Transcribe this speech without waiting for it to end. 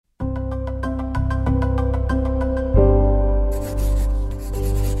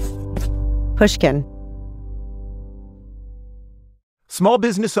Pushkin. Small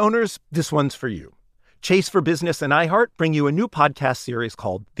business owners, this one's for you. Chase for Business and iHeart bring you a new podcast series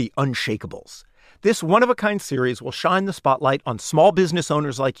called The Unshakables. This one-of-a-kind series will shine the spotlight on small business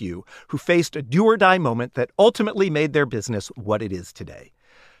owners like you who faced a do-or-die moment that ultimately made their business what it is today.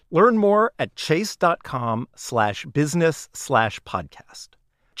 Learn more at chase.com/business/podcast.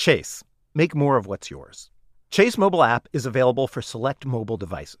 Chase, make more of what's yours. Chase mobile app is available for select mobile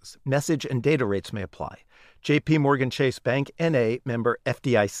devices. Message and data rates may apply. J.P. Morgan Chase Bank, N.A., member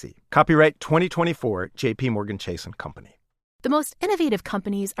FDIC. Copyright 2024, J.P. Morgan Chase & Company. The most innovative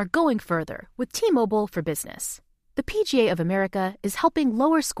companies are going further with T-Mobile for Business. The PGA of America is helping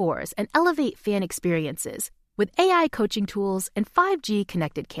lower scores and elevate fan experiences with AI coaching tools and 5G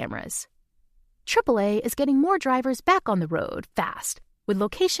connected cameras. AAA is getting more drivers back on the road fast with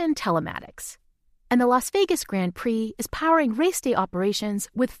location telematics. And the Las Vegas Grand Prix is powering race day operations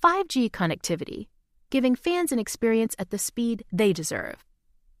with 5G connectivity, giving fans an experience at the speed they deserve.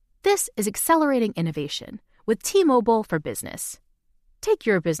 This is accelerating innovation with T-Mobile for Business. Take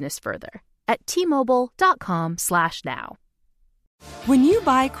your business further at T-Mobile.com/now. When you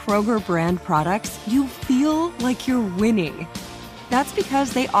buy Kroger brand products, you feel like you're winning. That's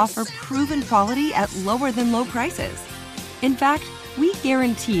because they offer proven quality at lower than low prices. In fact, we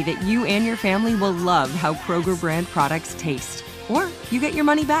guarantee that you and your family will love how Kroger brand products taste, or you get your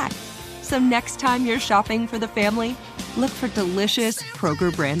money back. So next time you're shopping for the family, look for delicious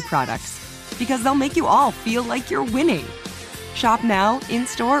Kroger brand products, because they'll make you all feel like you're winning. Shop now,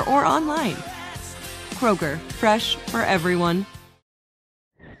 in-store, or online. Kroger, fresh for everyone.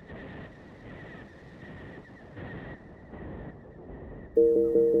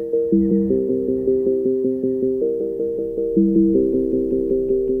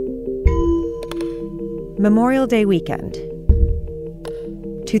 Memorial Day weekend,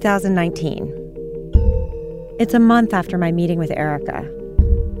 2019. It's a month after my meeting with Erica.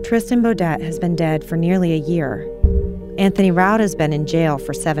 Tristan Beaudette has been dead for nearly a year. Anthony Rauda has been in jail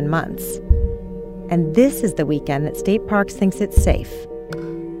for 7 months. And this is the weekend that State Parks thinks it's safe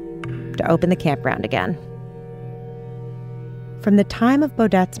to open the campground again. From the time of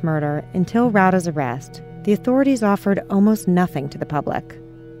Beaudette's murder until Rauda's arrest, the authorities offered almost nothing to the public.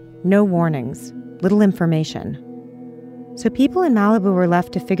 No warnings, little information. So people in Malibu were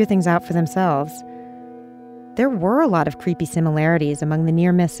left to figure things out for themselves. There were a lot of creepy similarities among the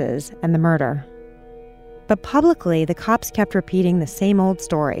near misses and the murder. But publicly, the cops kept repeating the same old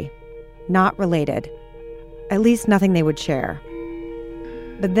story. Not related. At least nothing they would share.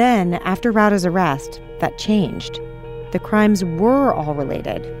 But then, after Rauda's arrest, that changed. The crimes were all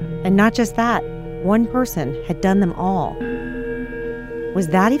related. And not just that, one person had done them all. Was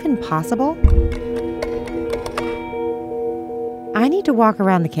that even possible? I need to walk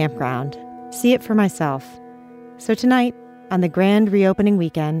around the campground, see it for myself. So tonight, on the grand reopening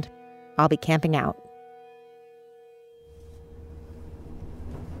weekend, I'll be camping out.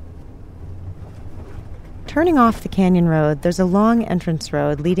 Turning off the canyon road, there's a long entrance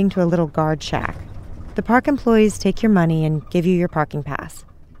road leading to a little guard shack. The park employees take your money and give you your parking pass.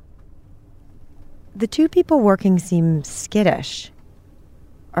 The two people working seem skittish.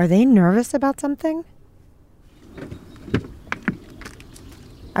 Are they nervous about something?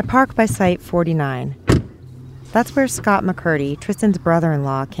 I park by Site 49. That's where Scott McCurdy, Tristan's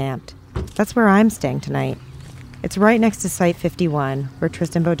brother-in-law, camped. That's where I'm staying tonight. It's right next to Site 51, where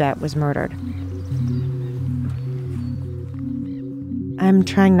Tristan Beaudette was murdered. I'm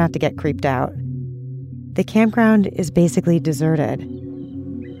trying not to get creeped out. The campground is basically deserted.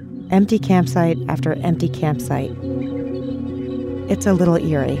 Empty campsite after empty campsite. It's a little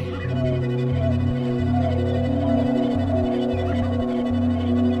eerie.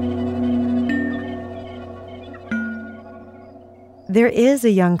 There is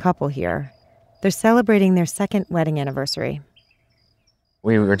a young couple here. They're celebrating their second wedding anniversary.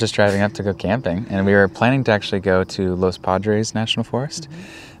 We were just driving up to go camping, and we were planning to actually go to Los Padres National Forest,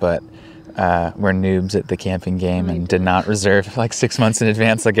 but we're noobs at the camping game and did not reserve like 6 months in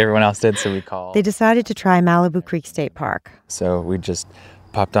advance like everyone else did, so we called. They decided to try Malibu Creek State Park. So we just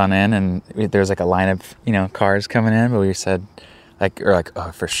popped on in, and there was like a line of, cars coming in, but we said,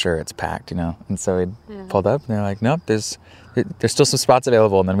 oh, for sure it's packed, And so we pulled up, and they're like, nope, there's still some spots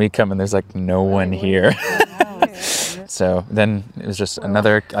available, and then we come, and there's like no one here. So then it was just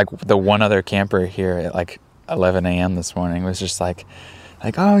another, the one other camper here at like 11 a.m. this morning was just like,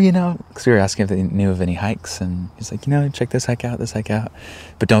 oh, because we were asking if they knew of any hikes, and he's like, check this hike out,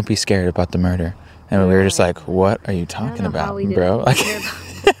 but don't be scared about the murder. And we were just like, what are you talking about, bro?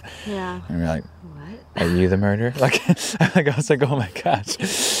 Yeah. And we were like, are you the murderer? Like, I was like, oh my gosh.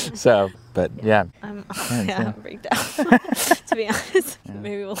 So, but yeah. I'm break down. To be honest,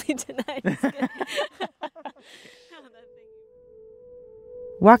 maybe we'll leave tonight.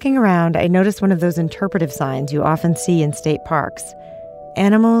 Walking around, I noticed one of those interpretive signs you often see in state parks.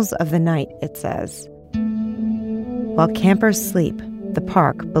 Animals of the night, it says. While campers sleep, the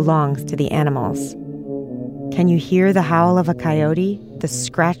park belongs to the animals. Can you hear the howl of a coyote, the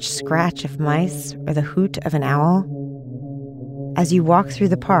scratch of mice, or the hoot of an owl? As you walk through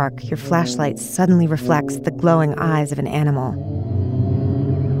the park, your flashlight suddenly reflects the glowing eyes of an animal.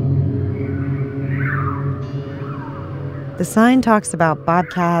 The sign talks about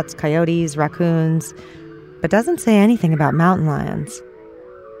bobcats, coyotes, raccoons, but doesn't say anything about mountain lions.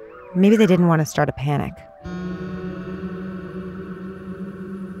 Maybe they didn't want to start a panic.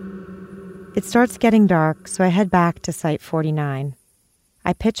 It starts getting dark, so I head back to Site 49.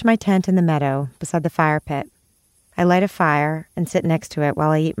 I pitch my tent in the meadow beside the fire pit. I light a fire and sit next to it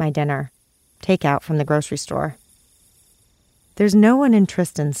while I eat my dinner, takeout from the grocery store. There's no one in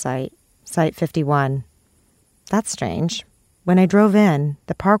Tristan's site, Site 51. That's strange. When I drove in,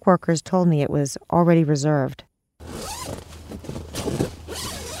 the park workers told me it was already reserved.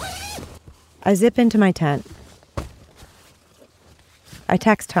 I zip into my tent. I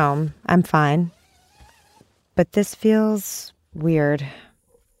text home, I'm fine. But this feels weird.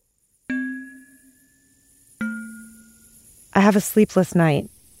 I have a sleepless night.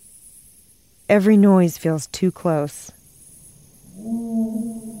 Every noise feels too close.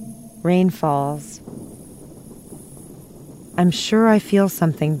 Rain falls. I'm sure I feel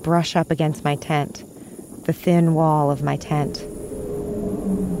something brush up against my tent, the thin wall of my tent.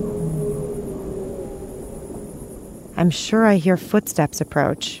 I'm sure I hear footsteps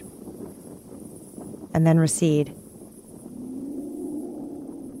approach and then recede.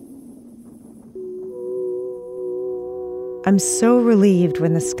 I'm so relieved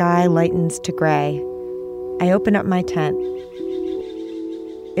when the sky lightens to gray. I open up my tent.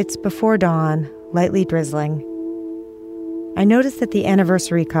 It's before dawn, lightly drizzling. I notice that the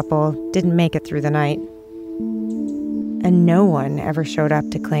anniversary couple didn't make it through the night. And no one ever showed up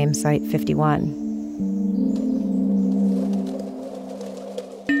to claim Site 51.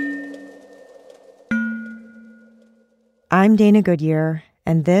 I'm Dana Goodyear,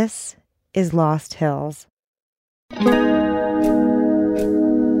 and this is Lost Hills.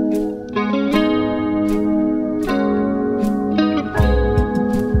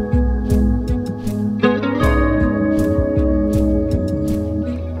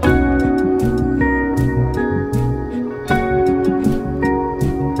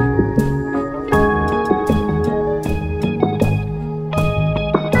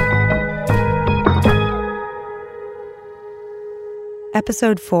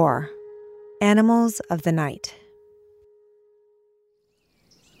 Episode 4, Animals of the Night.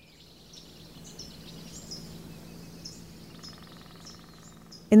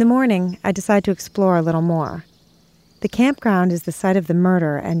 In the morning, I decide to explore a little more. The campground is the site of the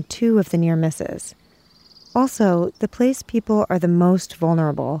murder and 2 of the near misses. Also, the place people are the most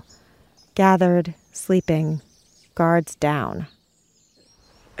vulnerable. Gathered, sleeping, guards down.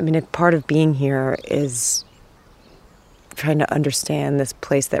 I mean, a part of being here is trying to understand this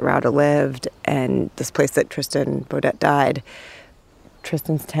place that Rauda lived and this place that Tristan Beaudette died.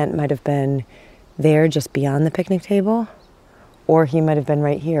 Tristan's tent might have been there just beyond the picnic table, or he might have been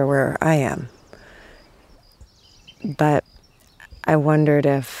right here where I am. But I wondered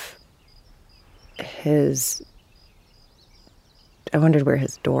where his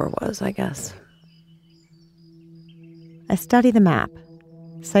door was, I guess. I study the map.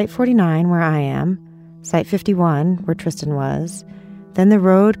 Site 49, where I am, Site 51, where Tristan was. Then the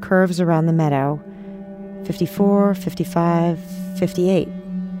road curves around the meadow. 54, 55, 58.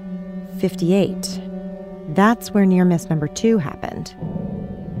 58. That's where near miss number 2 happened.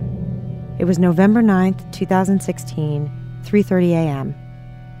 It was November 9th, 2016, 3:30 a.m.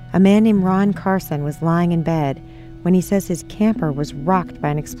 A man named Ron Carson was lying in bed when he says his camper was rocked by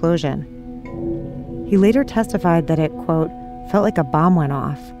an explosion. He later testified that it, quote, felt like a bomb went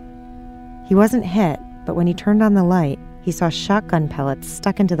off. He wasn't hit, but when he turned on the light, he saw shotgun pellets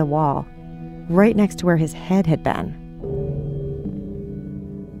stuck into the wall, right next to where his head had been.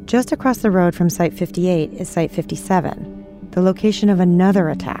 Just across the road from Site 58 is Site 57, the location of another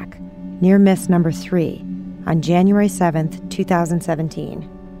attack, near miss number 3, on January 7th, 2017.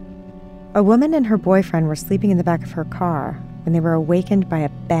 A woman and her boyfriend were sleeping in the back of her car when they were awakened by a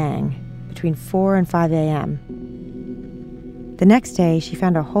bang between 4 and 5 a.m. The next day, she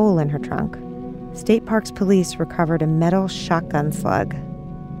found a hole in her trunk. State Parks police recovered a metal shotgun slug.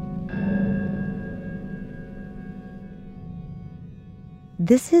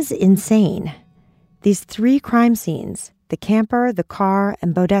 This is insane. These 3 crime scenes, the camper, the car,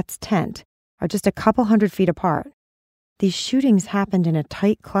 and Bodette's tent, are just a couple hundred feet apart. These shootings happened in a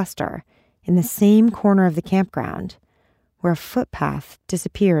tight cluster in the same corner of the campground, where a footpath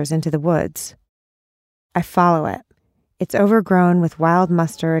disappears into the woods. I follow it. It's overgrown with wild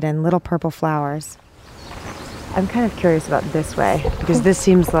mustard and little purple flowers. I'm kind of curious about this way, because this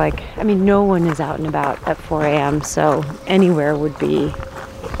seems like, no one is out and about at 4 a.m., so anywhere would be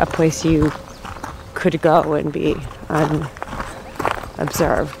a place you could go and be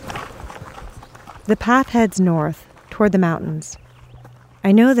unobserved. The path heads north, toward the mountains.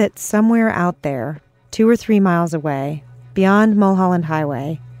 I know that somewhere out there, 2 or 3 miles away, beyond Mulholland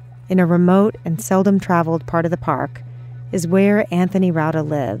Highway, in a remote and seldom traveled part of the park, is where Anthony Rauda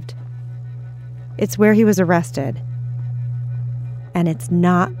lived. It's where he was arrested. And it's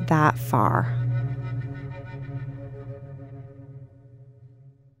not that far.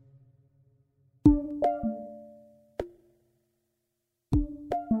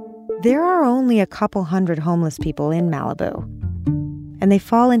 There are only a couple hundred homeless people in Malibu, and they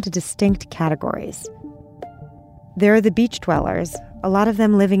fall into distinct categories. There are the beach dwellers, a lot of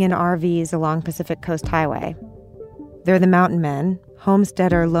them living in RVs along Pacific Coast Highway. There are the mountain men,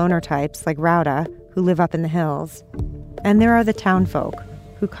 homesteader loner types like Rauda, who live up in the hills. And there are the town folk,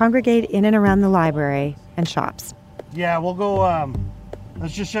 who congregate in and around the library and shops. Yeah, we'll go,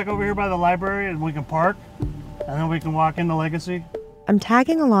 let's just check over here by the library and we can park, and then we can walk into Legacy. I'm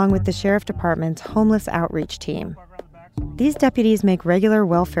tagging along with the Sheriff Department's homeless outreach team. These deputies make regular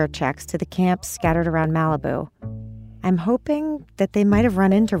welfare checks to the camps scattered around Malibu. I'm hoping that they might have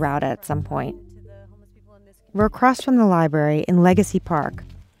run into Rauda at some point. We're across from the library in Legacy Park,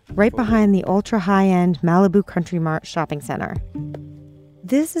 right behind the ultra-high-end Malibu Country Mart shopping center.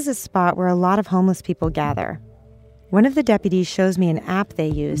 This is a spot where a lot of homeless people gather. One of the deputies shows me an app they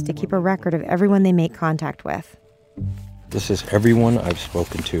use to keep a record of everyone they make contact with. This is everyone I've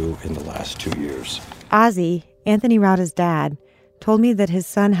spoken to in the last 2 years. Ozzy, Anthony Rauda's dad, told me that his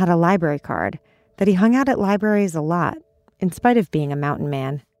son had a library card, that he hung out at libraries a lot, in spite of being a mountain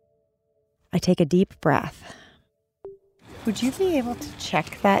man. I take a deep breath. Would you be able to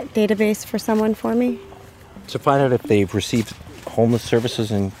check that database for someone for me? To find out if they've received homeless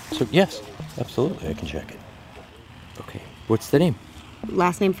services and... So, yes, absolutely, I can check it. Okay, what's the name?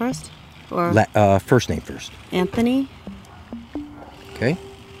 Last name first? Or first name first. Anthony Okay.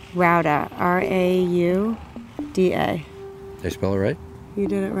 Rauda, Rauda. Did I spell it right? You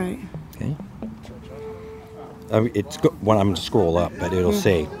did it right. Okay. When I'm to scroll up, but it'll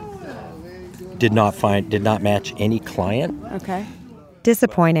say, did not match any client. Okay.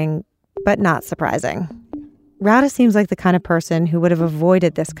 Disappointing, but not surprising. Rauda seems like the kind of person who would have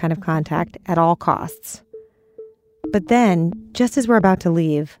avoided this kind of contact at all costs. But then, just as we're about to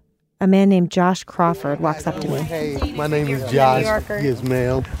leave, a man named Josh Crawford walks up to me. Hey, my name is Josh. Yes,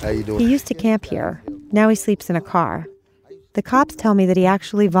 ma'am. How you doing? He used to camp here. Now he sleeps in a car. The cops tell me that he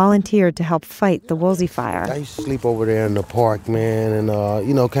actually volunteered to help fight the Woolsey fire. I used to sleep over there in the park, man, and,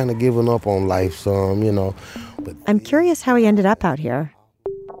 kind of giving up on life some, But I'm curious how he ended up out here.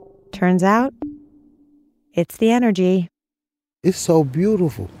 Turns out, it's the energy. It's so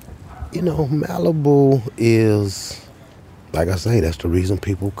beautiful. Malibu is, like I say, that's the reason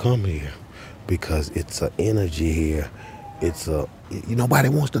people come here, because it's an energy here. Nobody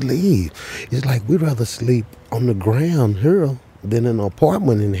wants to leave. It's like we'd rather sleep on the ground here than in an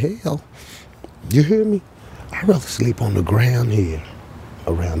apartment in hell. You hear me? I'd rather sleep on the ground here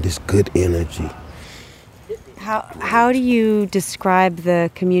around this good energy. How do you describe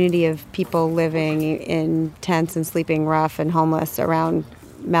the community of people living in tents and sleeping rough and homeless around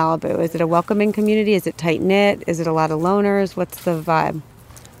Malibu? Is it a welcoming community? Is it tight-knit? Is it a lot of loners? What's the vibe?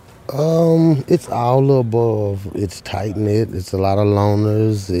 It's all above. It's tight-knit. It's a lot of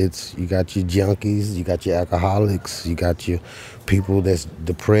loners. You got your junkies, you got your alcoholics, you got your people that's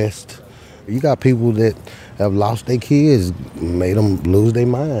depressed. You got people that have lost their kids, made them lose their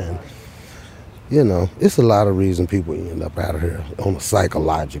mind. It's a lot of reason people end up out of here on a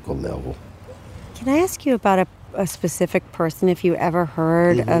psychological level. Can I ask you about a specific person, if you ever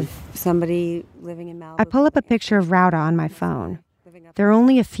heard of somebody living in Malibu? I pull up a picture of Rauda on my phone. There are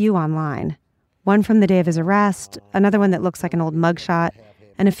only a few online. One from the day of his arrest, another one that looks like an old mugshot,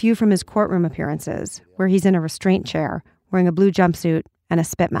 and a few from his courtroom appearances, where he's in a restraint chair, wearing a blue jumpsuit and a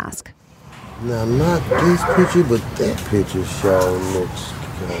spit mask. Now, not this picture, but that picture sure looks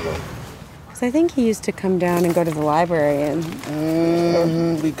kind of... I think he used to come down and go to the library and...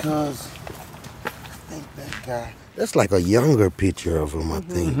 because I think that guy... That's like a younger picture of him, I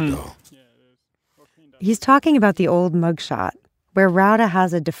think, though. He's talking about the old mugshot, where Rauda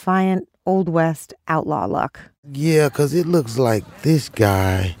has a defiant Old West outlaw look. Yeah, 'cause it looks like this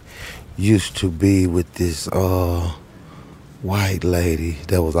guy used to be with this white lady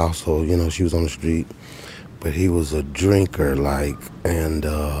that was also, she was on the street, but he was a drinker, and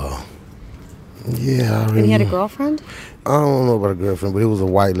yeah. And he had a girlfriend? I don't know about a girlfriend, but it was a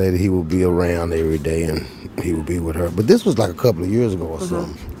white lady. He would be around every day, and he would be with her. But this was like a couple of years ago or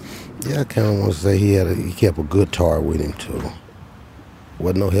something. Yeah, I kind of want to say he kept a guitar with him too.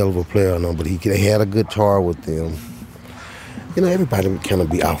 Wasn't no hell of a player or no, but they had a guitar with them. Everybody would kind of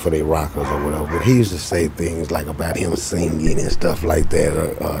be out for their rockers or whatever, but he used to say things like about him singing and stuff like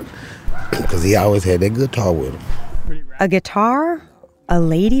that, because he always had that guitar with him. A guitar? A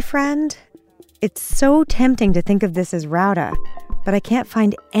lady friend? It's so tempting to think of this as Rauda, but I can't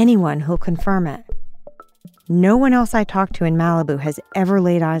find anyone who'll confirm it. No one else I talked to in Malibu has ever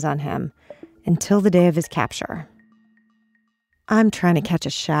laid eyes on him until the day of his capture. I'm trying to catch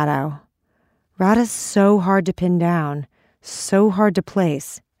a shadow. Rauda's so hard to pin down, so hard to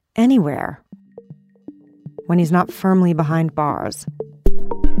place, anywhere, when he's not firmly behind bars.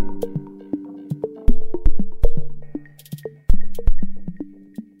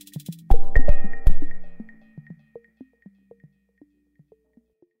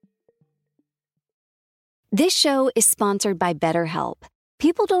 This show is sponsored by BetterHelp.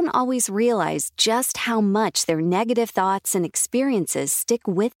 People don't always realize just how much their negative thoughts and experiences stick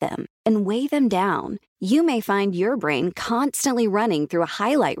with them and weigh them down. You may find your brain constantly running through a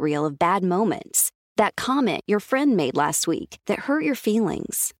highlight reel of bad moments. That comment your friend made last week that hurt your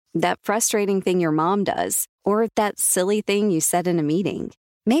feelings. That frustrating thing your mom does. Or that silly thing you said in a meeting.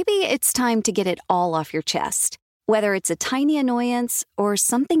 Maybe it's time to get it all off your chest. Whether it's a tiny annoyance or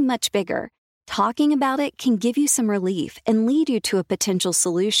something much bigger, talking about it can give you some relief and lead you to a potential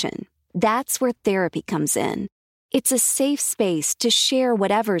solution. That's where therapy comes in. It's a safe space to share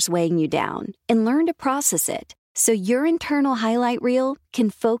whatever's weighing you down and learn to process it so your internal highlight reel can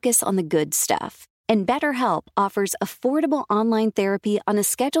focus on the good stuff. And BetterHelp offers affordable online therapy on a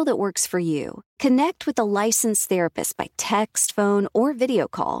schedule that works for you. Connect with a licensed therapist by text, phone, or video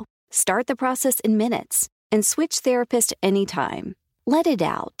call. Start the process in minutes and switch therapist anytime. Let it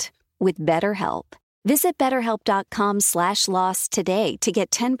out with BetterHelp. Visit BetterHelp.com/lost today to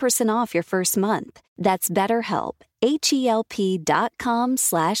get 10% off your first month. That's BetterHelp,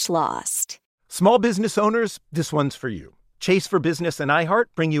 HELP.com/lost. Small business owners, this one's for you. Chase for Business and iHeart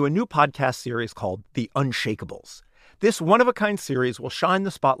bring you a new podcast series called The Unshakables. This one-of-a-kind series will shine the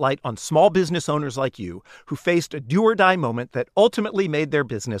spotlight on small business owners like you who faced a do-or-die moment that ultimately made their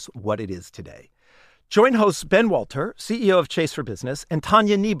business what it is today. Join hosts Ben Walter, CEO of Chase for Business, and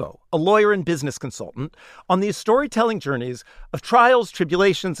Tanya Nebo, a lawyer and business consultant, on these storytelling journeys of trials,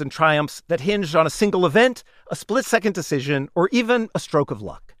 tribulations, and triumphs that hinged on a single event, a split-second decision, or even a stroke of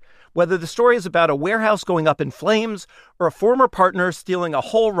luck. Whether the story is about a warehouse going up in flames or a former partner stealing a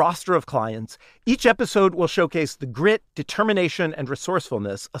whole roster of clients, each episode will showcase the grit, determination, and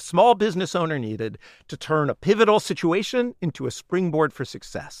resourcefulness a small business owner needed to turn a pivotal situation into a springboard for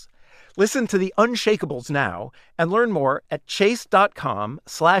success. Listen to The Unshakables now and learn more at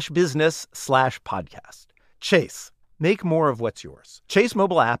chase.com/business/podcast. Chase, make more of what's yours. Chase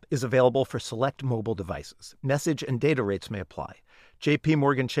mobile app is available for select mobile devices. Message and data rates may apply. JP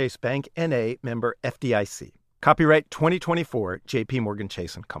Morgan Chase Bank, N.A., member FDIC. Copyright 2024, JP Morgan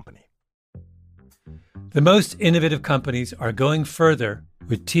Chase & Company. The most innovative companies are going further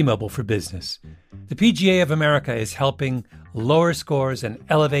with T-Mobile for Business. The PGA of America is helping lower scores and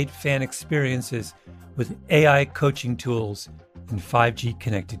elevate fan experiences with AI coaching tools and 5G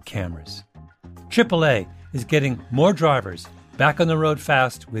connected cameras. AAA is getting more drivers back on the road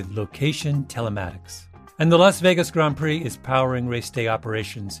fast with location telematics. And the Las Vegas Grand Prix is powering race day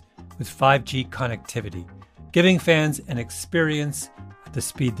operations with 5G connectivity, giving fans an experience at the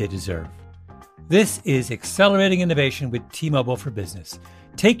speed they deserve. This is accelerating innovation with T-Mobile for Business.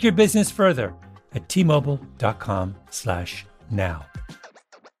 Take your business further at T-Mobile.com/now.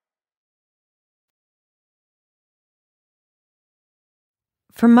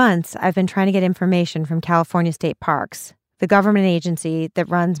 For months, I've been trying to get information from California State Parks, the government agency that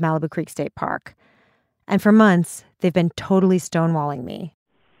runs Malibu Creek State Park. And for months, they've been totally stonewalling me.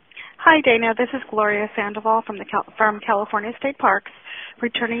 Hi, Dana. This is Gloria Sandoval from California State Parks,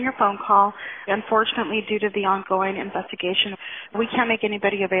 returning your phone call. Unfortunately, due to the ongoing investigation, we can't make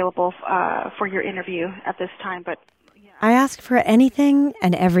anybody available for your interview at this time. But yeah. I asked for anything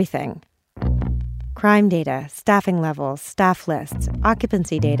and everything. Crime data, staffing levels, staff lists,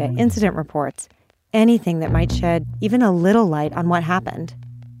 occupancy data, incident reports, anything that might shed even a little light on what happened.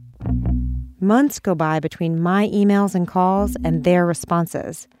 Months go by between my emails and calls and their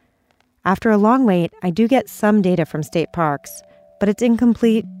responses. After a long wait, I do get some data from state parks, but it's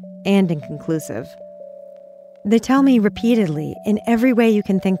incomplete and inconclusive. They tell me repeatedly, in every way you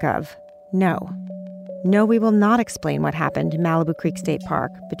can think of, no. No, we will not explain what happened in Malibu Creek State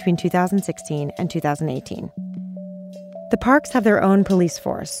Park between 2016 and 2018. The parks have their own police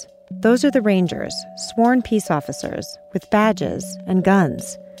force. Those are the rangers, sworn peace officers with badges and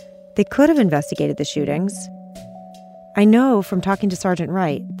guns. They could have investigated the shootings. I know from talking to Sergeant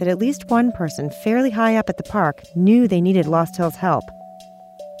Wright that at least one person fairly high up at the park knew they needed Lost Hills help.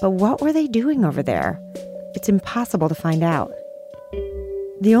 But what were they doing over there? It's impossible to find out.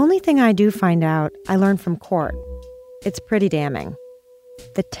 The only thing I do find out, I learned from court. It's pretty damning.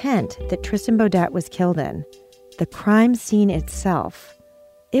 The tent that Tristan Beaudette was killed in, the crime scene itself,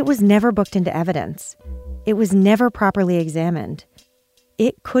 it was never booked into evidence. It was never properly examined.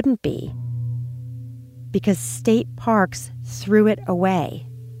 It couldn't be. Because state parks threw it away.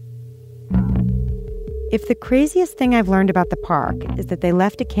 If the craziest thing I've learned about the park is that they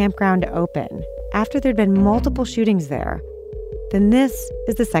left a campground open after there'd been multiple shootings there, then this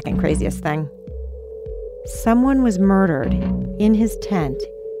is the second craziest thing. Someone was murdered in his tent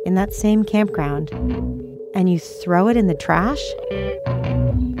in that same campground, and you throw it in the trash?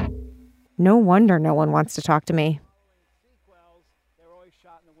 No wonder no one wants to talk to me.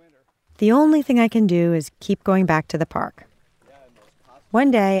 The only thing I can do is keep going back to the park. One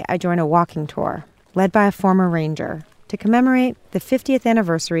day, I join a walking tour, led by a former ranger, to commemorate the 50th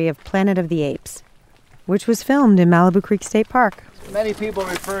anniversary of Planet of the Apes, which was filmed in Malibu Creek State Park. Many people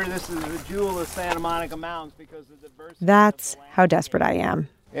refer to this as the jewel of Santa Monica Mountains because of the diversity. That's how desperate I am.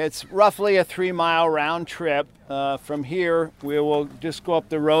 It's roughly a 3-mile round trip. From here, we will just go up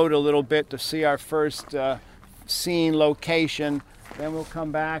the road a little bit to see our first scene location. Then we'll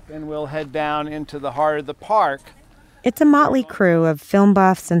come back and we'll head down into the heart of the park. It's a motley crew of film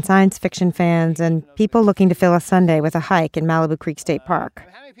buffs and science fiction fans and people looking to fill a Sunday with a hike in Malibu Creek State Park.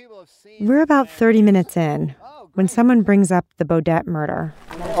 We're about 30 minutes in when someone brings up the Beaudette murder.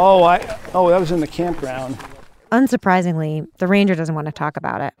 Oh, that was in the campground. Unsurprisingly, the ranger doesn't want to talk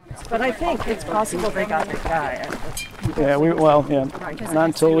about it. But I think it's possible they got the guy. Not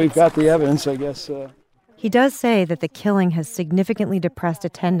until we've got the evidence, I guess. He does say that the killing has significantly depressed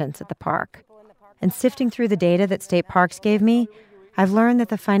attendance at the park. And sifting through the data that state parks gave me, I've learned that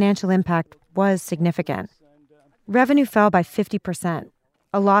the financial impact was significant. Revenue fell by 50%,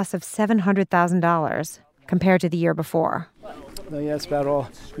 a loss of $700,000 compared to the year before. Yeah, that's about all.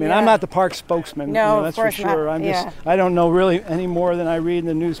 I mean, I'm not the park spokesman. No, that's of course for sure. not. I don't know really any more than I read in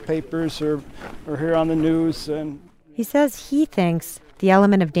the newspapers or hear on the news. And he says he thinks the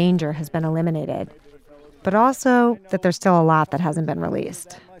element of danger has been eliminated, but also that there's still a lot that hasn't been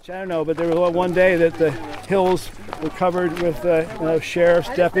released. I don't know, but there was one day that the hills were covered with sheriff's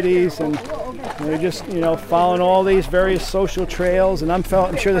deputies, and they're just following all these various social trails. And I'm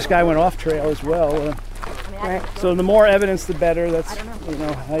sure this guy went off trail as well. Right. So the more evidence, the better. That's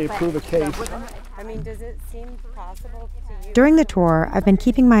how you prove a case. I mean, does it seem possible to you? During the tour, I've been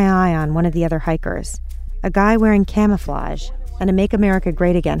keeping my eye on one of the other hikers, a guy wearing camouflage and a Make America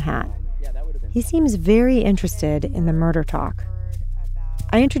Great Again hat. He seems very interested in the murder talk.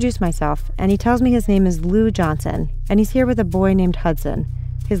 I introduce myself, and he tells me his name is Lou Johnson, and he's here with a boy named Hudson,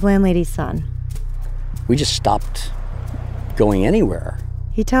 his landlady's son. We just stopped going anywhere.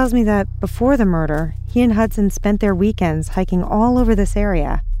 He tells me that before the murder, he and Hudson spent their weekends hiking all over this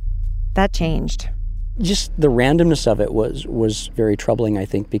area. That changed. Just the randomness of it was very troubling, I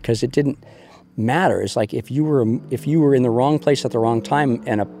think, because it didn't matter. It's like if you were in the wrong place at the wrong time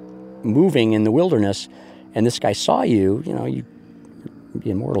and moving in the wilderness, and this guy saw you, you'd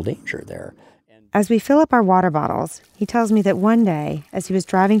be in mortal danger there. As we fill up our water bottles, he tells me that one day, as he was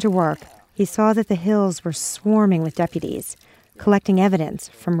driving to work, he saw that the hills were swarming with deputies, collecting evidence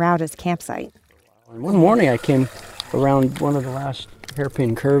from Rauda's campsite. One morning I came around one of the last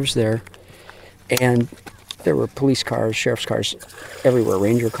hairpin curves there, and there were police cars, sheriff's cars everywhere,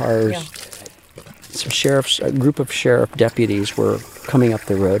 ranger cars. Yeah. A group of sheriff deputies were coming up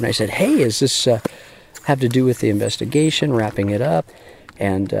the road, and I said, "Hey, is this have to do with the investigation, wrapping it up?"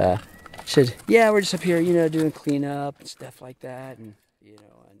 And he said, "Yeah, we're just up here, doing cleanup and stuff like that." And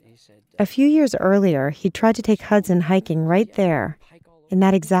he said, a few years earlier, he tried to take Hudson hiking right there, in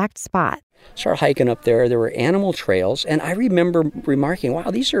that exact spot. Started hiking up there. There were animal trails, and I remember remarking,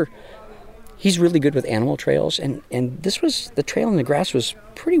 "Wow, he's really good with animal trails." And the trail in the grass was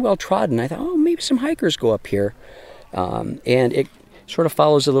pretty well trodden. I thought, oh, maybe some hikers go up here. And it sort of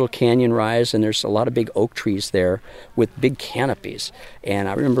follows a little canyon rise, and there's a lot of big oak trees there with big canopies. And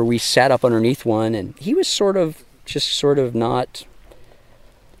I remember we sat up underneath one, and he was sort of not,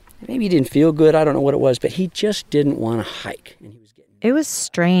 maybe he didn't feel good, I don't know what it was, but he just didn't want to hike. It was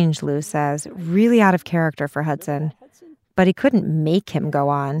strange, Lou says, really out of character for Hudson. But he couldn't make him go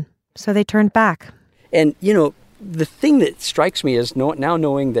on, so they turned back. And, the thing that strikes me is now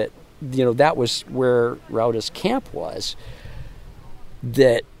knowing that, that was where Rauda's camp was,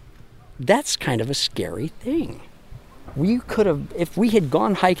 that's kind of a scary thing. We could have, if we had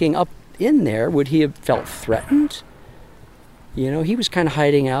gone hiking up in there, would he have felt threatened? He was kind of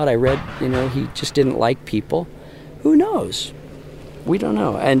hiding out. I read, he just didn't like people. Who knows? We don't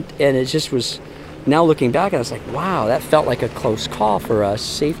know. And it just was, now looking back, I was like, wow, that felt like a close call for us,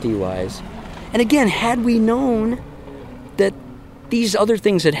 safety-wise. And again, had we known that these other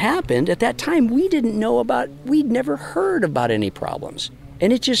things had happened, at that time, we'd never heard about any problems.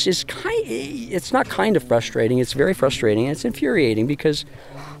 And it just is it's not kind of frustrating, it's very frustrating, and it's infuriating because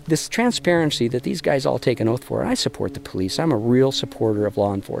this transparency that these guys all take an oath for, and I support the police, I'm a real supporter of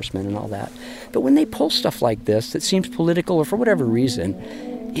law enforcement and all that, but when they pull stuff like this that seems political or for whatever reason,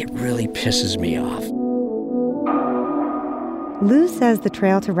 it really pisses me off. Lou says the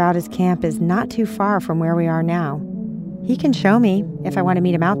trail to Rauda's camp is not too far from where we are now. He can show me if I want to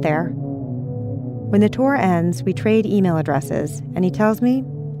meet him out there. When the tour ends, we trade email addresses, and he tells me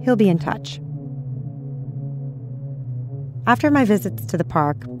he'll be in touch. After my visits to the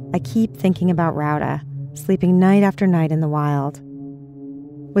park, I keep thinking about Rauda, sleeping night after night in the wild.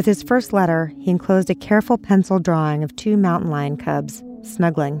 With his first letter, he enclosed a careful pencil drawing of 2 mountain lion cubs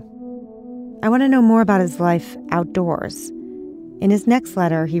snuggling. I want to know more about his life outdoors. In his next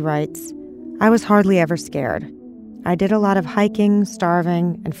letter, he writes, I was hardly ever scared. I did a lot of hiking,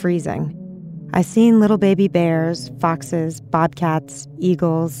 starving, and freezing. I seen little baby bears, foxes, bobcats,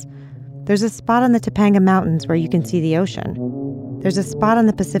 eagles. There's a spot on the Topanga Mountains where you can see the ocean. There's a spot on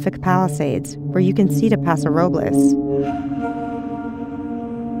the Pacific Palisades where you can see to Paso Robles.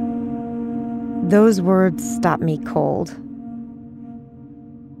 Those words stopped me cold.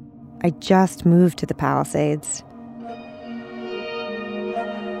 I just moved to the Palisades.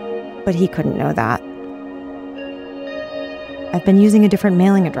 But he couldn't know that. I've been using a different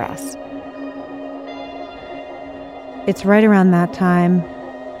mailing address. It's right around that time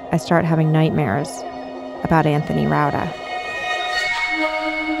I start having nightmares about Anthony Rauda.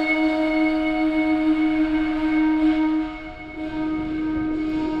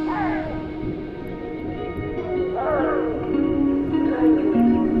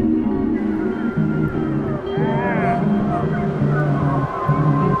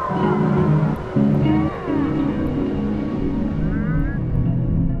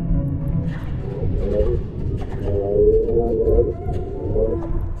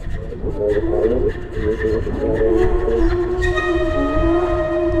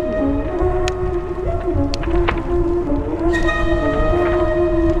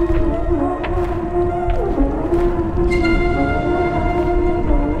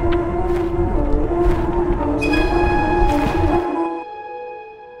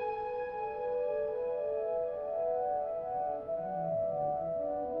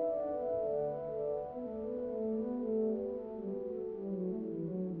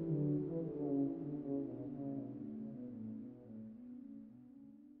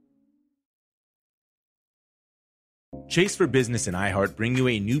 Chase for Business and iHeart bring you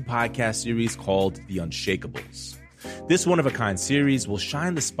a new podcast series called The Unshakables. This one-of-a-kind series will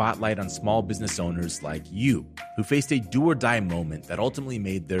shine the spotlight on small business owners like you, who faced a do-or-die moment that ultimately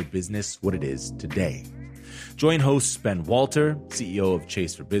made their business what it is today. Join hosts Ben Walter, CEO of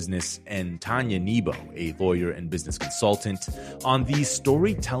Chase for Business, and Tanya Nebo, a lawyer and business consultant, on these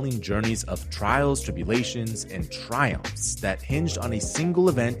storytelling journeys of trials, tribulations, and triumphs that hinged on a single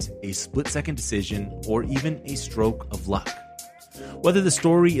event, a split-second decision, or even a stroke of luck. Whether the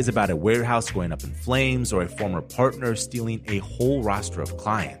story is about a warehouse going up in flames or a former partner stealing a whole roster of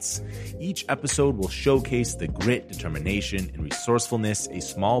clients, each episode will showcase the grit, determination, and resourcefulness a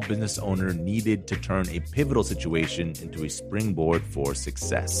small business owner needed to turn a pivotal situation into a springboard for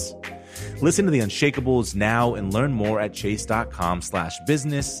success. Listen to The Unshakables now and learn more at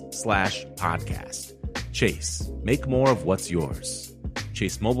chase.com/business/podcast. Chase, make more of what's yours.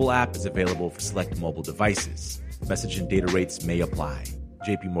 Chase mobile app is available for select mobile devices. Message and data rates may apply.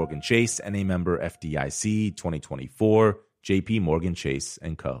 J.P. Morgan Chase, N.A. member FDIC, 2024, J.P. Morgan Chase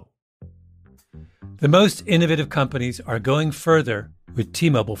 & Co. The most innovative companies are going further with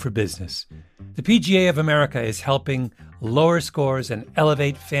T-Mobile for Business. The PGA of America is helping lower scores and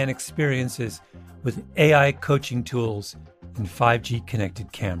elevate fan experiences with AI coaching tools and 5G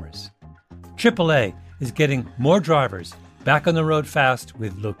connected cameras. AAA is getting more drivers back on the road fast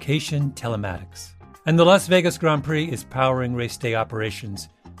with location telematics. And the Las Vegas Grand Prix is powering race day operations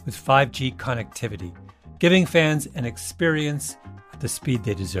with 5G connectivity, giving fans an experience at the speed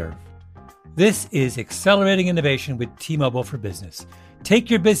they deserve. This is accelerating innovation with T-Mobile for Business. Take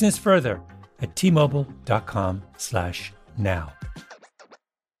your business further at T-Mobile.com/now.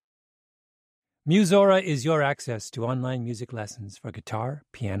 Musora is your access to online music lessons for guitar,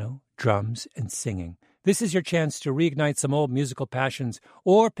 piano, drums, and singing. This is your chance to reignite some old musical passions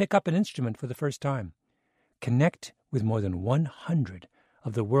or pick up an instrument for the first time. Connect with more than 100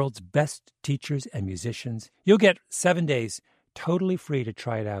 of the world's best teachers and musicians. You'll get 7 days totally free to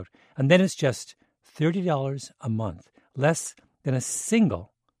try it out, and then it's just $30 a month, less than a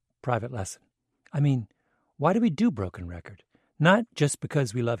single private lesson. I mean, why do we do Broken Record? Not just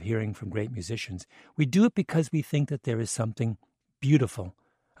because we love hearing from great musicians. We do it because we think that there is something beautiful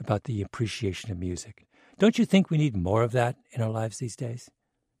about the appreciation of music. Don't you think we need more of that in our lives these days?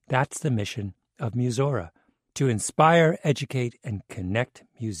 That's the mission of Musora, to inspire, educate, and connect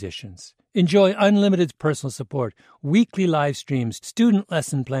musicians. Enjoy unlimited personal support, weekly live streams, student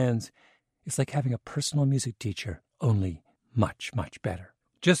lesson plans. It's like having a personal music teacher, only much, much better.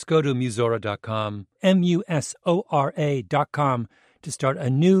 Just go to Musora.com, Musora.com, to start a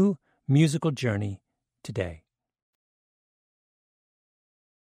new musical journey today.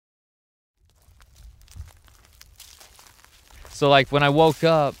 So like when I woke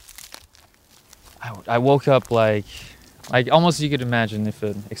up, I woke up like almost you could imagine if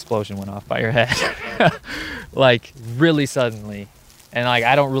an explosion went off by your head, like really suddenly. And like,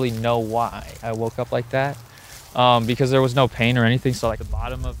 I don't really know why I woke up like that, because there was no pain or anything. So like the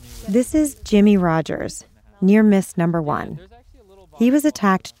bottom of me. This is Jimmy Rogers, near miss number 1. He was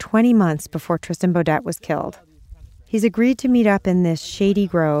attacked 20 months before Tristan Beaudette was killed. He's agreed to meet up in this shady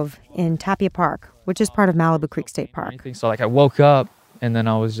grove in Tapia Park, which is part of Malibu Creek State Park. So like I woke up and then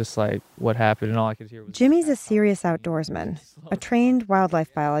I was just like, what happened? And all I could hear was... Jimmy's a serious outdoorsman, a trained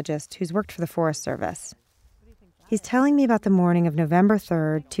wildlife biologist who's worked for the Forest Service. He's telling me about the morning of November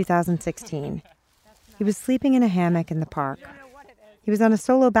 3rd, 2016. He was sleeping in a hammock in the park. He was on a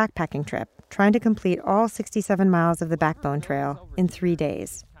solo backpacking trip, trying to complete all 67 miles of the Backbone Trail in 3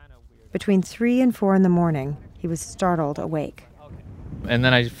 days. Between 3 and 4 in the morning, he was startled awake. And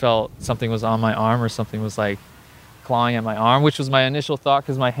then I felt something was on my arm, or something was like clawing at my arm, which was my initial thought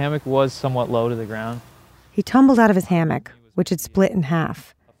because my hammock was somewhat low to the ground. He tumbled out of his hammock, which had split in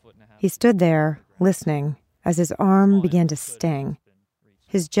half. He stood there, listening, as his arm began to sting.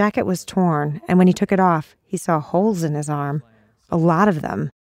 His jacket was torn, and when he took it off, he saw holes in his arm, a lot of them.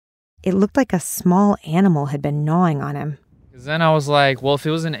 It looked like a small animal had been gnawing on him. Then I was like, well, if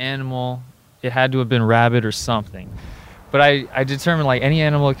it was an animal, it had to have been rabbit or something. But I determined like any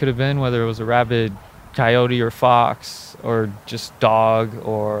animal it could have been, whether it was a rabbit, coyote, or fox, or just dog,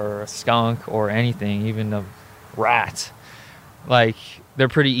 or a skunk, or anything, even a rat. Like, they're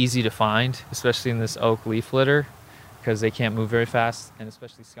pretty easy to find, especially in this oak leaf litter, because they can't move very fast, and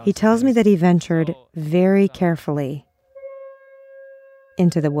especially skunks. He tells me that he ventured very carefully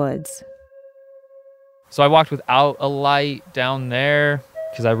into the woods. So I walked without a light down there,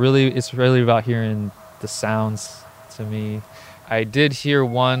 because it's really about hearing the sounds to me. I did hear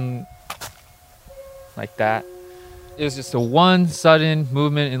one like that. It was just a one sudden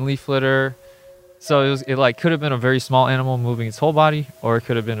movement in leaf litter. So it like could have been a very small animal moving its whole body, or it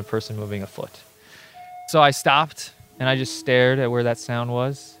could have been a person moving a foot. So I stopped and I just stared at where that sound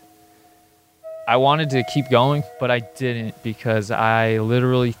was. I wanted to keep going, but I didn't, because I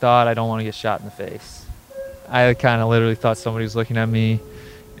literally thought I don't want to get shot in the face. I kind of literally thought somebody was looking at me,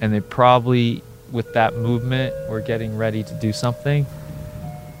 and they probably, with that movement, were getting ready to do something.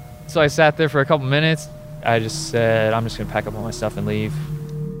 So I sat there for a couple minutes. I just said, I'm just going to pack up all my stuff and leave.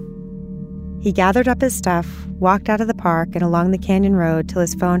 He gathered up his stuff, walked out of the park and along the canyon road till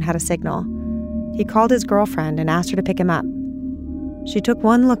his phone had a signal. He called his girlfriend and asked her to pick him up. She took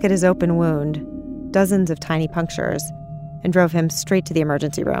one look at his open wound, dozens of tiny punctures, and drove him straight to the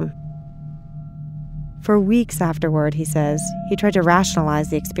emergency room. For weeks afterward, he says, he tried to rationalize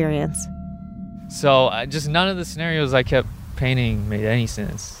the experience. So just none of the scenarios I kept painting made any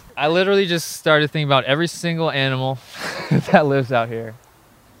sense. I literally just started thinking about every single animal that lives out here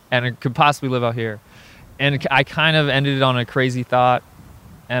and it could possibly live out here. And I kind of ended on a crazy thought,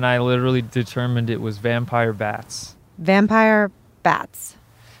 and I literally determined it was vampire bats. Vampire bats.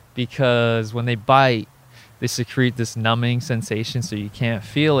 Because when they bite, they secrete this numbing sensation so you can't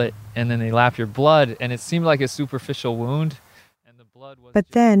feel it, and then they lap your blood, and it seemed like a superficial wound.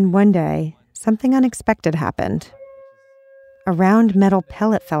 But then, one day, something unexpected happened. a round metal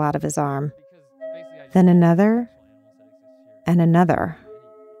pellet fell out of his arm. Then another, and another.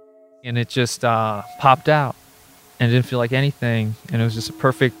 And it just popped out, and it didn't feel like anything, and it was just a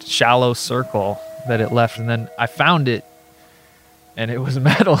perfect shallow circle that it left. And then I found it, and it was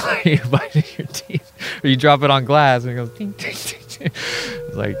metal. You bite it in your teeth, or you drop it on glass, and it goes ding, ding, ding, ding.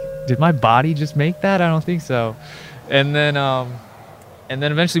 It's like, did my body just make that? I don't think so. And then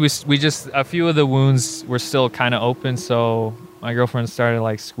eventually we just, a few of the wounds were still kind of open, so my girlfriend started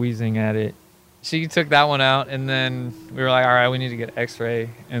like squeezing at it. She took that one out, and then we were like, all right, we need to get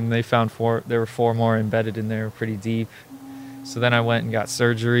x-ray. And they found there were 4 more embedded in there pretty deep. So then I went and got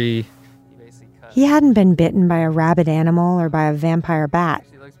surgery. He hadn't been bitten by a rabid animal or by a vampire bat.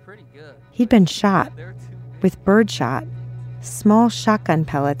 He'd been shot with birdshot, small shotgun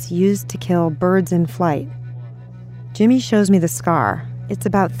pellets used to kill birds in flight. Jimmy shows me the scar. It's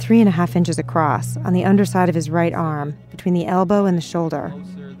about 3.5 inches across on the underside of his right arm, between the elbow and the shoulder.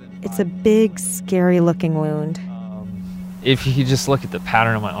 It's a big, scary-looking wound. If you just look at the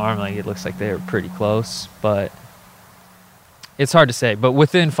pattern on my arm, like, it looks like they were pretty close, but it's hard to say. But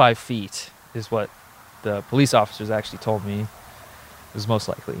within 5 feet is what the police officers actually told me was most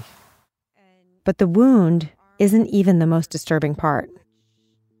likely. But the wound isn't even the most disturbing part.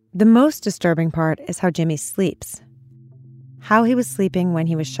 The most disturbing part is how Jimmy sleeps. How he was sleeping when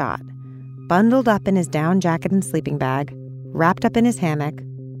he was shot, bundled up in his down jacket and sleeping bag, wrapped up in his hammock,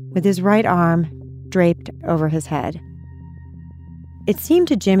 with his right arm draped over his head. It seemed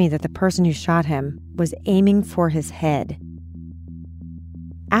to Jimmy that the person who shot him was aiming for his head.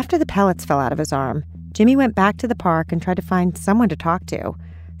 After the pellets fell out of his arm, Jimmy went back to the park and tried to find someone to talk to,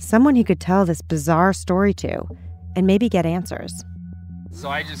 someone he could tell this bizarre story to, and maybe get answers. So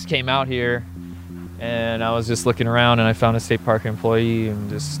I just came out here, and I was just looking around, and I found a state park employee and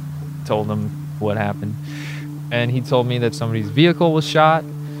just told him what happened. And he told me that somebody's vehicle was shot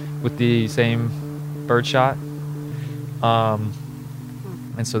with the same bird shot. And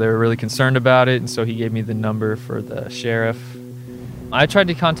so they were really concerned about it, and so he gave me the number for the sheriff. I tried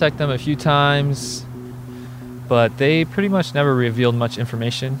to contact them a few times, but they pretty much never revealed much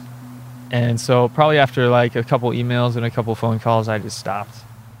information. And so probably after like a couple emails and a couple phone calls, I just stopped.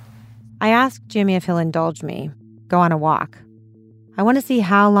 I asked Jimmy if he'll indulge me, go on a walk. I want to see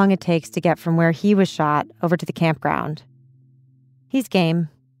how long it takes to get from where he was shot over to the campground. He's game.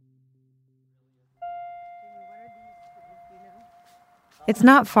 It's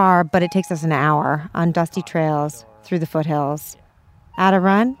not far, but it takes us an hour on dusty trails through the foothills. At a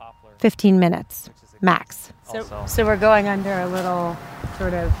run, 15 minutes, max. So we're going under a little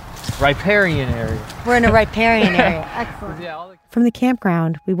sort of... Riparian area. We're in a riparian area. Excellent. From the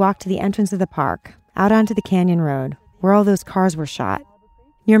campground, we walked to the entrance of the park, out onto the canyon road, where all those cars were shot,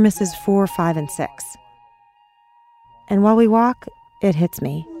 near misses 4, 5, and 6. And while we walk, it hits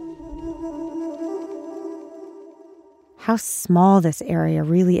me. How small this area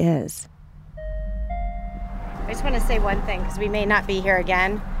really is. I just want to say one thing, because we may not be here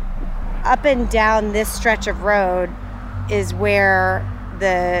again. Up and down this stretch of road is where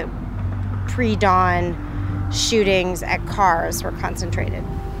the pre-dawn shootings at cars were concentrated.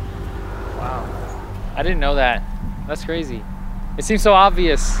 Wow. I didn't know that. That's crazy. It seems so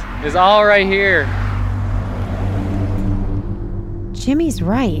obvious. It's all right here. Jimmy's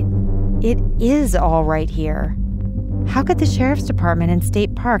right. It is all right here. How could the sheriff's department and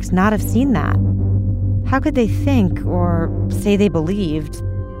state parks not have seen that? How could they think, or say they believed,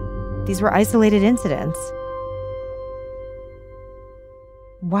 these were isolated incidents?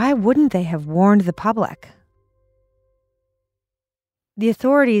 Why wouldn't they have warned the public? The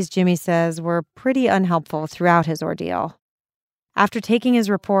authorities, Jimmy says, were pretty unhelpful throughout his ordeal. After taking his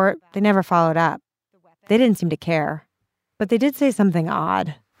report, they never followed up. They didn't seem to care. But they did say something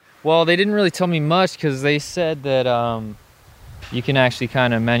odd. Well, they didn't really tell me much because they said that you can actually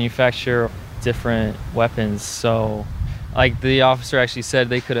kind of manufacture different weapons. So, like, the officer actually said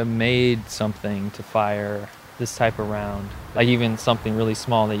they could have made something to fire this type of round. Like even something really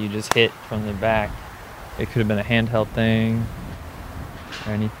small that you just hit from the back. It could have been a handheld thing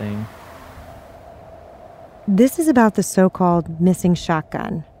or anything. This is about the so-called missing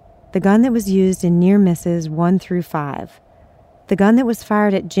shotgun, the gun that was used in near misses 1 through 5. The gun that was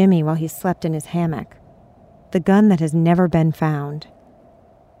fired at Jimmy while he slept in his hammock. The gun that has never been found.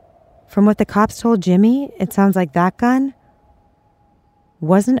 From what the cops told Jimmy, it sounds like that gun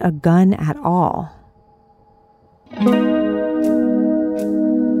wasn't a gun at all.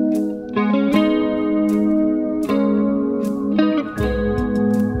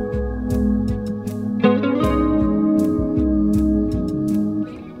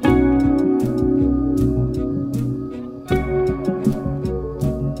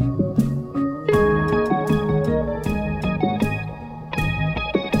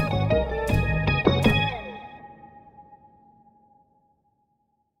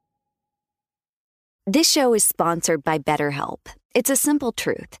 This show is sponsored by BetterHelp. It's a simple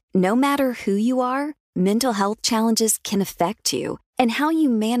truth. No matter who you are, mental health challenges can affect you, and how you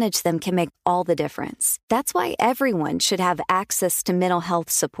manage them can make all the difference. That's why everyone should have access to mental health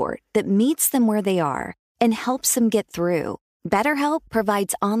support that meets them where they are and helps them get through. BetterHelp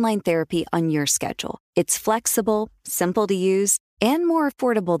provides online therapy on your schedule. It's flexible, simple to use, and more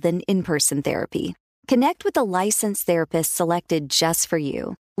affordable than in-person therapy. Connect with a licensed therapist selected just for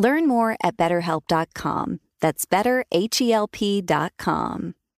you. Learn more at BetterHelp.com. That's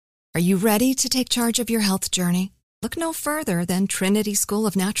BetterHelp.com. Are you ready to take charge of your health journey? Look no further than Trinity School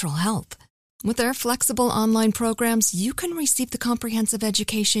of Natural Health. With their flexible online programs, you can receive the comprehensive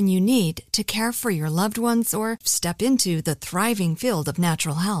education you need to care for your loved ones or step into the thriving field of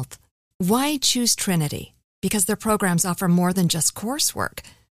natural health. Why choose Trinity? Because their programs offer more than just coursework.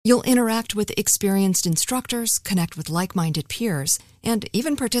 You'll interact with experienced instructors, connect with like-minded peers, and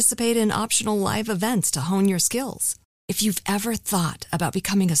even participate in optional live events to hone your skills. If you've ever thought about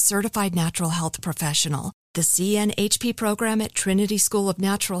becoming a certified natural health professional, the CNHP program at Trinity School of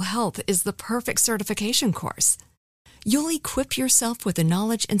Natural Health is the perfect certification course. You'll equip yourself with the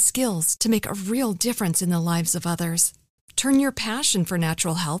knowledge and skills to make a real difference in the lives of others. Turn your passion for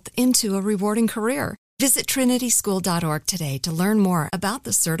natural health into a rewarding career. Visit trinityschool.org today to learn more about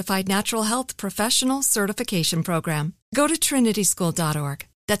the Certified Natural Health Professional Certification Program. Go to trinityschool.org.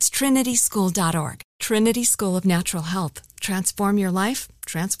 That's trinityschool.org. Trinity School of Natural Health. Transform your life,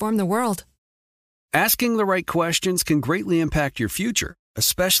 transform the world. Asking the right questions can greatly impact your future,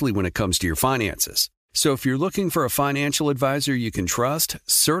 especially when it comes to your finances. So if you're looking for a financial advisor you can trust,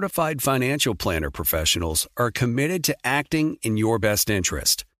 certified financial planner professionals are committed to acting in your best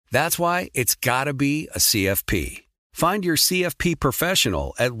interest. That's why it's got to be a CFP. Find your CFP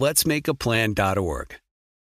professional at letsmakeaplan.org.